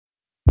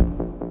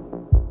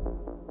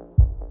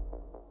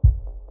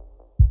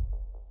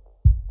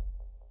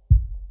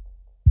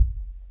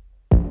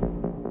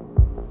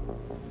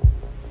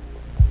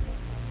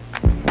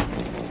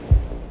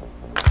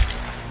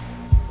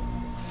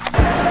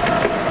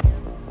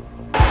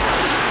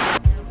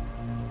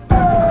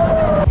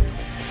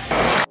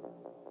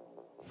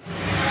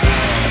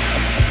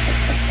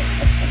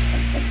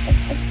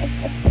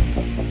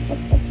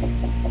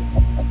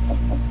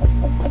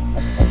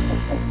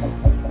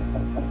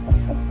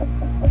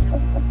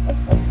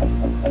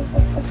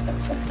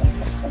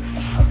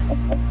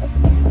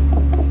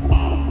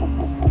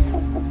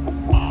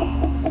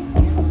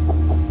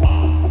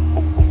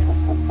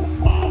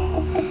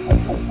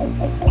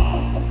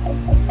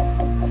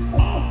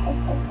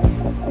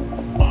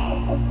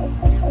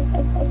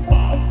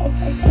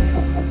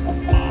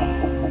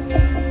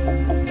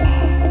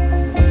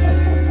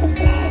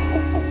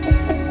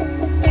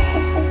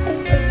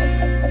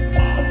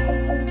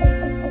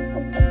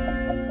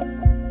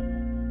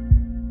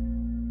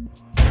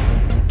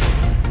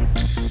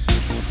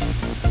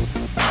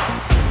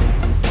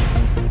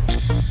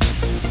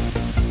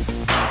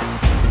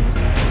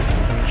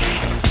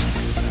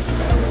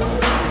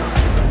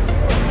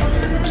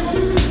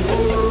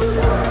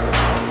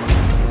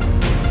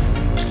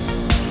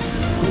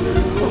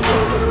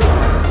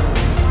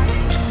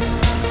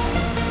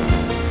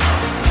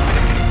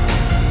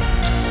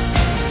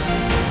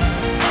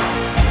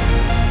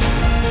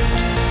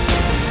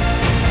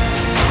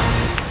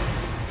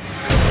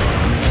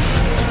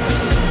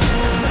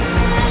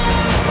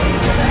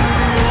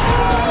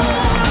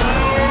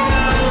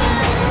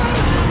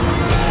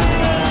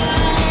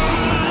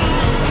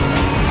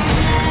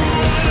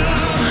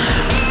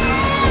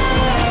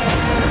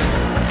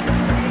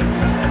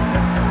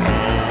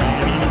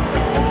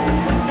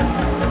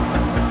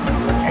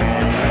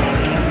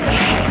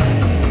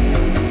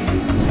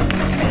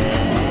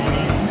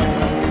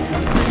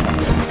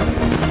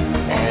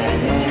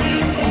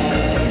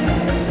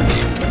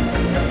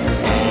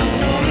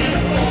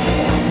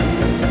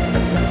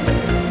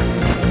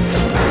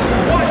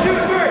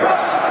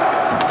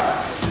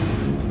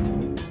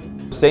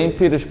St.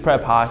 Peter's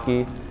Prep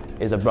Hockey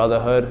is a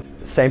brotherhood.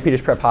 St. Peter's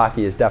Prep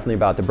Hockey is definitely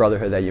about the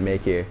brotherhood that you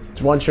make here.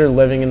 Once you're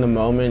living in the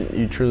moment,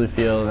 you truly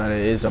feel that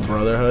it is a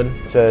brotherhood.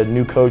 It's a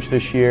new coach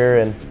this year,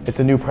 and it's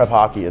a new prep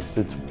hockey. It's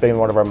been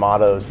one of our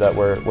mottos that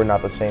we're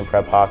not the same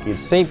prep hockey.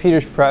 St.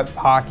 Peter's Prep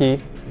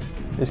Hockey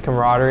is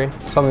camaraderie.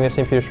 Something that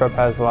St. Peter's Prep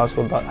has, a lot of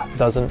schools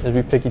doesn't, is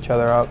we pick each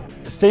other up.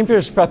 St.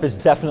 Peter's Prep is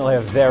definitely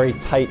a very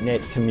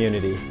tight-knit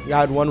community. You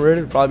had one word,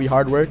 it'd probably be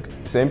hard work.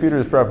 St.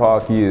 Peter's Prep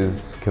Hockey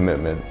is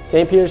commitment.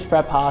 St. Peter's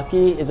Prep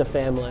Hockey is a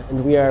family,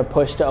 and we are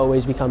pushed to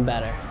always become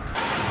better.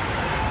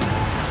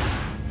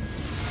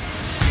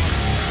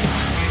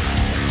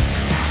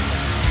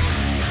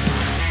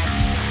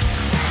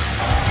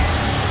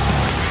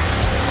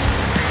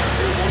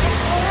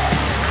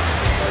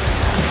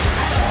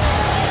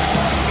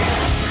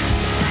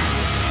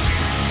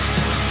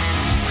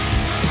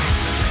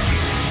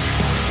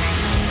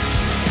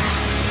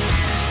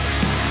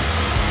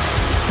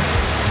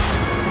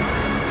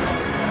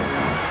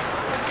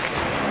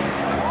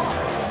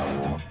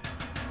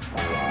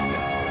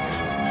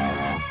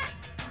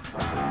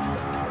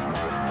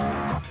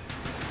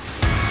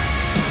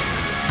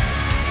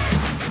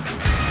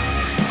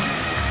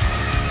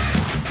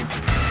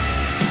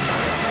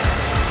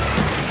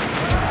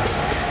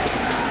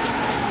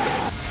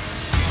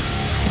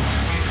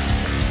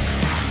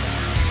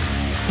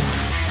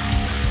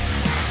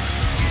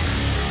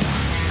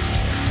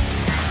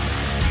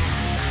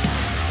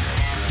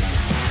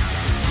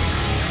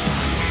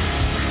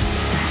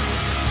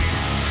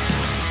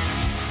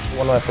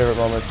 One of my favorite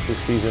moments this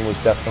season was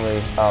definitely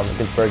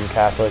against Bergen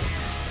Catholic.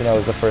 You know, it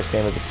was the first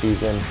game of the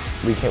season.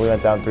 We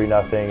went down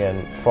 3-0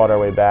 and fought our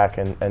way back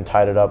and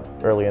tied it up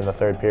early in the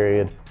third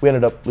period. We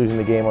ended up losing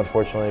the game,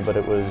 unfortunately, but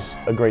it was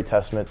a great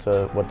testament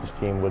to what this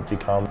team would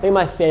become. I think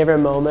my favorite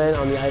moment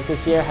on the ice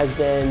this year has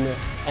been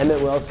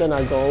Emmett Wilson,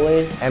 our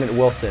goalie. Emmett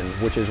Wilson,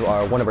 which is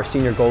one of our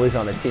senior goalies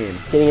on the team.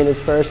 Getting in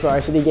his first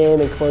varsity game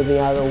and closing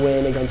out a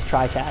win against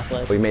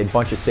Tri-Catholic. We made a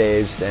bunch of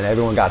saves and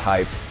everyone got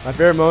hyped. My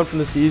favorite moment from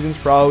the season is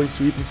probably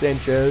sweeping St.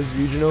 Joe's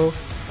regional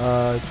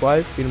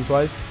twice, beat them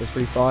twice. It was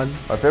pretty fun.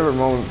 My favorite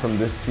moment from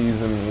this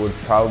season would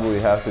probably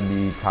have to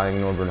be tying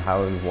Northern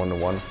Highlands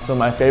 1-1. So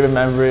my favorite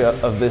memory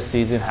of this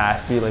season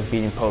has to be like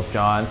beating Pope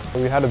John.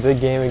 We had a big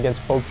game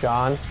against Pope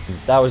John.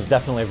 That was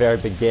definitely a very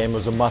big game. It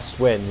was a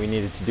must win. We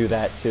needed to do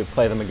that to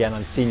play them again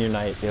on senior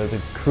night. It was a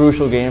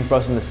crucial game for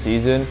us in the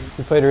season.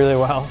 We played really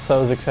well, so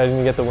it was exciting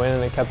to get the win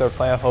and it kept our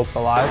playoff hopes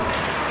alive.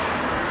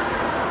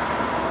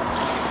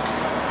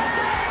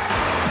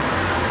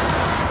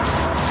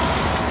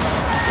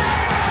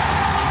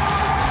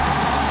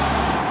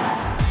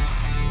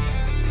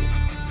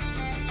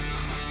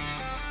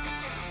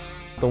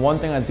 The one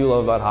thing I do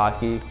love about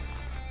hockey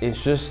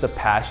is just the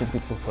passion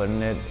people put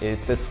in it.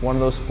 It's one of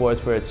those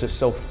sports where it's just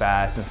so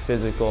fast and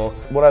physical.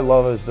 What I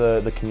love is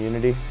the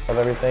community of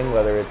everything,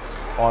 whether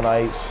it's on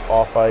ice,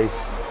 off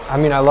ice. I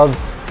mean, I love,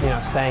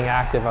 staying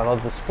active. I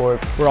love the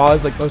sport. We're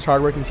always like the most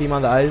hardworking team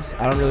on the ice.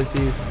 I don't really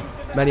see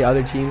many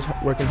other teams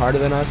working harder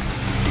than us.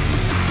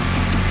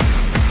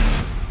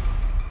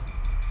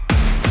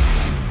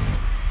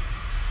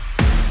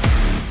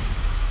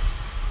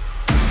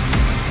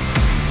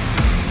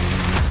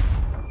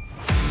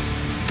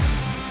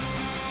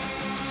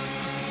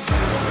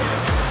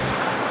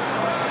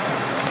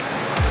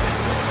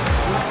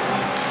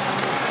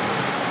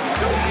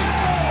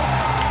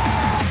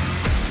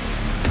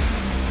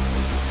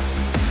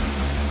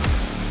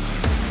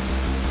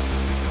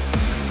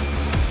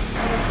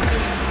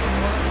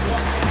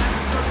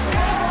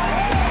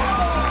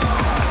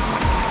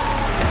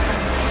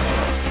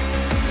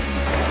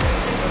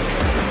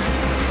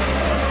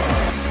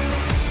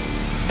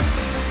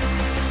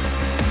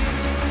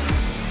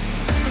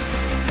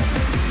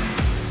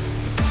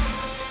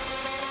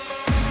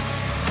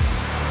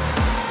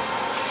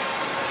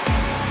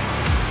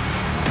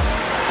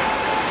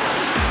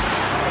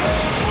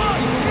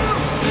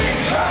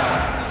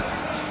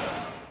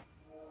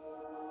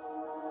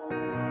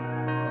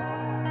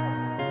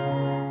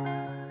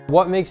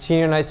 What makes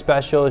senior night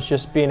special is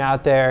just being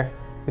out there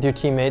with your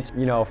teammates.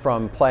 You know,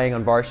 from playing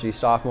on varsity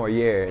sophomore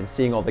year and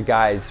seeing all the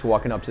guys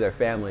walking up to their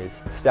families,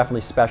 it's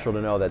definitely special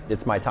to know that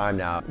it's my time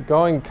now.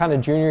 Going kind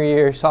of junior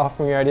year,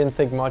 sophomore year, I didn't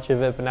think much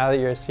of it, but now that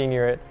you're a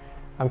senior,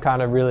 I'm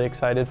kind of really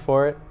excited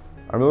for it.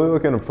 I'm really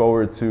looking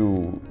forward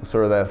to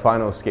sort of that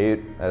final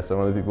skate, as some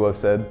other people have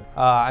said.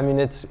 I mean,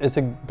 it's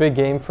a big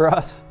game for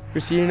us. For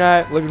senior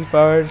night, looking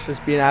forward to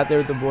just being out there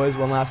with the boys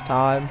one last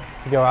time.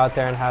 To go out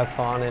there and have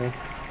fun and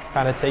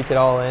kind of take it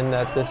all in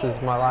that this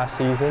is my last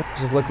season.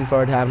 Just looking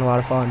forward to having a lot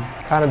of fun.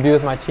 Kind of be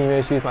with my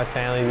teammates, be with my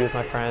family, be with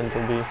my friends, it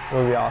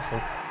would be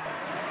awesome.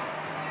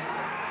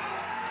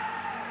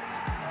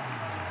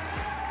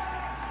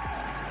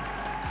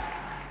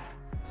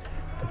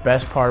 The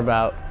best part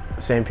about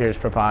St. Peter's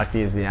Prep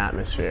Hockey is the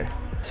atmosphere.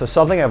 So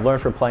something I've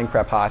learned from playing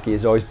prep hockey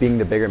is always being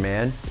the bigger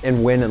man.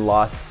 In win and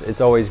loss, it's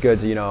always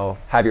good to,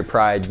 have your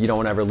pride. You don't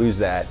want to ever lose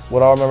that.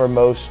 What I'll remember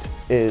most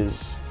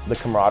is the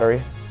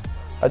camaraderie.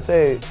 I'd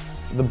say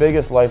the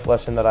biggest life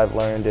lesson that I've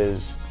learned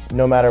is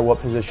no matter what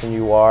position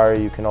you are,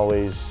 you can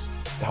always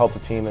help the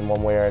team in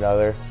one way or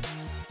another.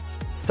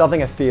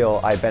 Something I feel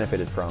I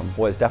benefited from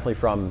was definitely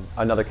from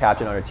another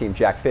captain on our team,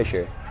 Jack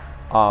Fisher.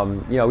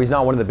 You know, he's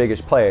not one of the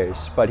biggest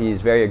players, but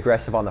he's very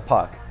aggressive on the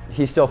puck.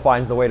 He still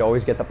finds the way to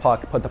always get the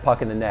puck, put the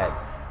puck in the net,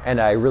 and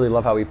I really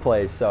love how he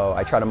plays, so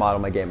I try to model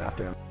my game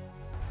after him.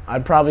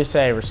 I'd probably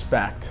say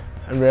respect,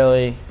 and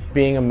really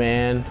being a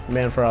man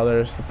for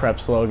others, the prep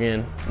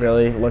slogan,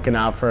 really looking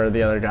out for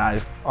the other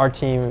guys. Our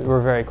team,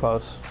 we're very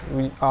close,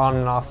 on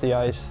and off the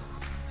ice.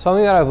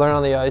 Something that I've learned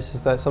on the ice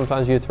is that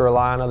sometimes you have to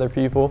rely on other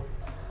people,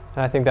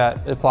 and I think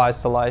that applies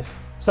to life.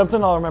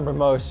 Something I'll remember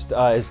most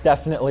is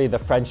definitely the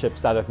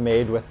friendships that I've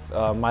made with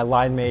my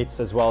line mates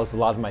as well as a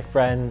lot of my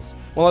friends.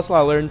 One lesson I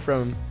learned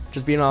from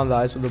just being on the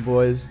ice with the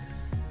boys,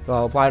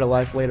 I'll apply to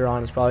life later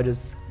on, is probably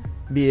just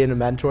being a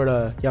mentor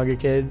to younger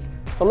kids.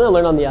 Something I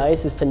learned on the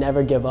ice is to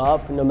never give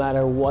up, no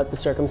matter what the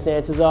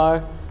circumstances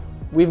are.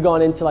 We've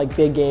gone into like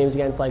big games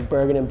against like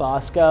Bergen and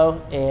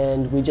Bosco,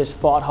 and we just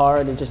fought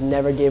hard and just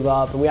never gave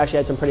up, and we actually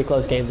had some pretty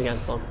close games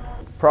against them.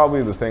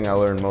 Probably the thing I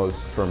learned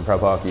most from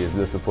prep hockey is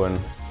discipline.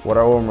 What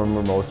I will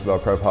remember most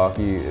about prep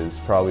hockey is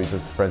probably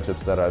just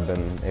friendships that I've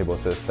been able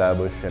to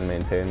establish and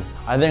maintain.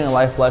 I think a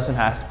life lesson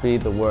has to be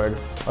the word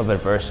of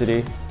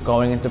adversity.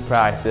 Going into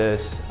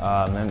practice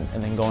and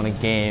then going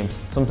to games.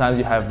 Sometimes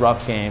you have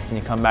rough games and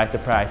you come back to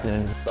practice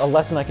and A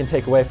lesson I can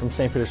take away from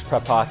St. Peter's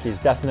prep hockey is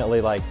definitely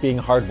like being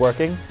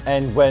hardworking,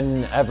 and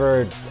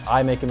whenever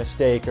I make a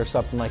mistake or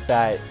something like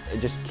that,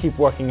 just keep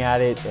working at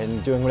it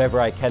and doing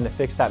whatever I can to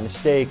fix that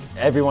mistake.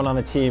 Everyone on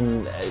the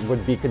team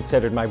would be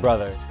considered my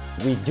brother.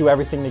 We do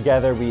everything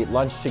together, we eat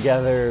lunch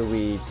together,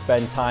 we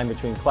spend time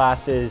between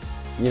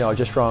classes. You know,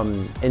 just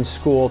from in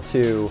school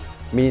to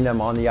meeting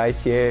them on the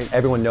ice here,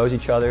 everyone knows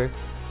each other,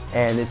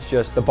 and it's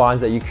just the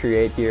bonds that you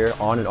create here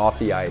on and off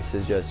the ice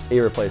is just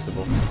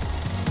irreplaceable.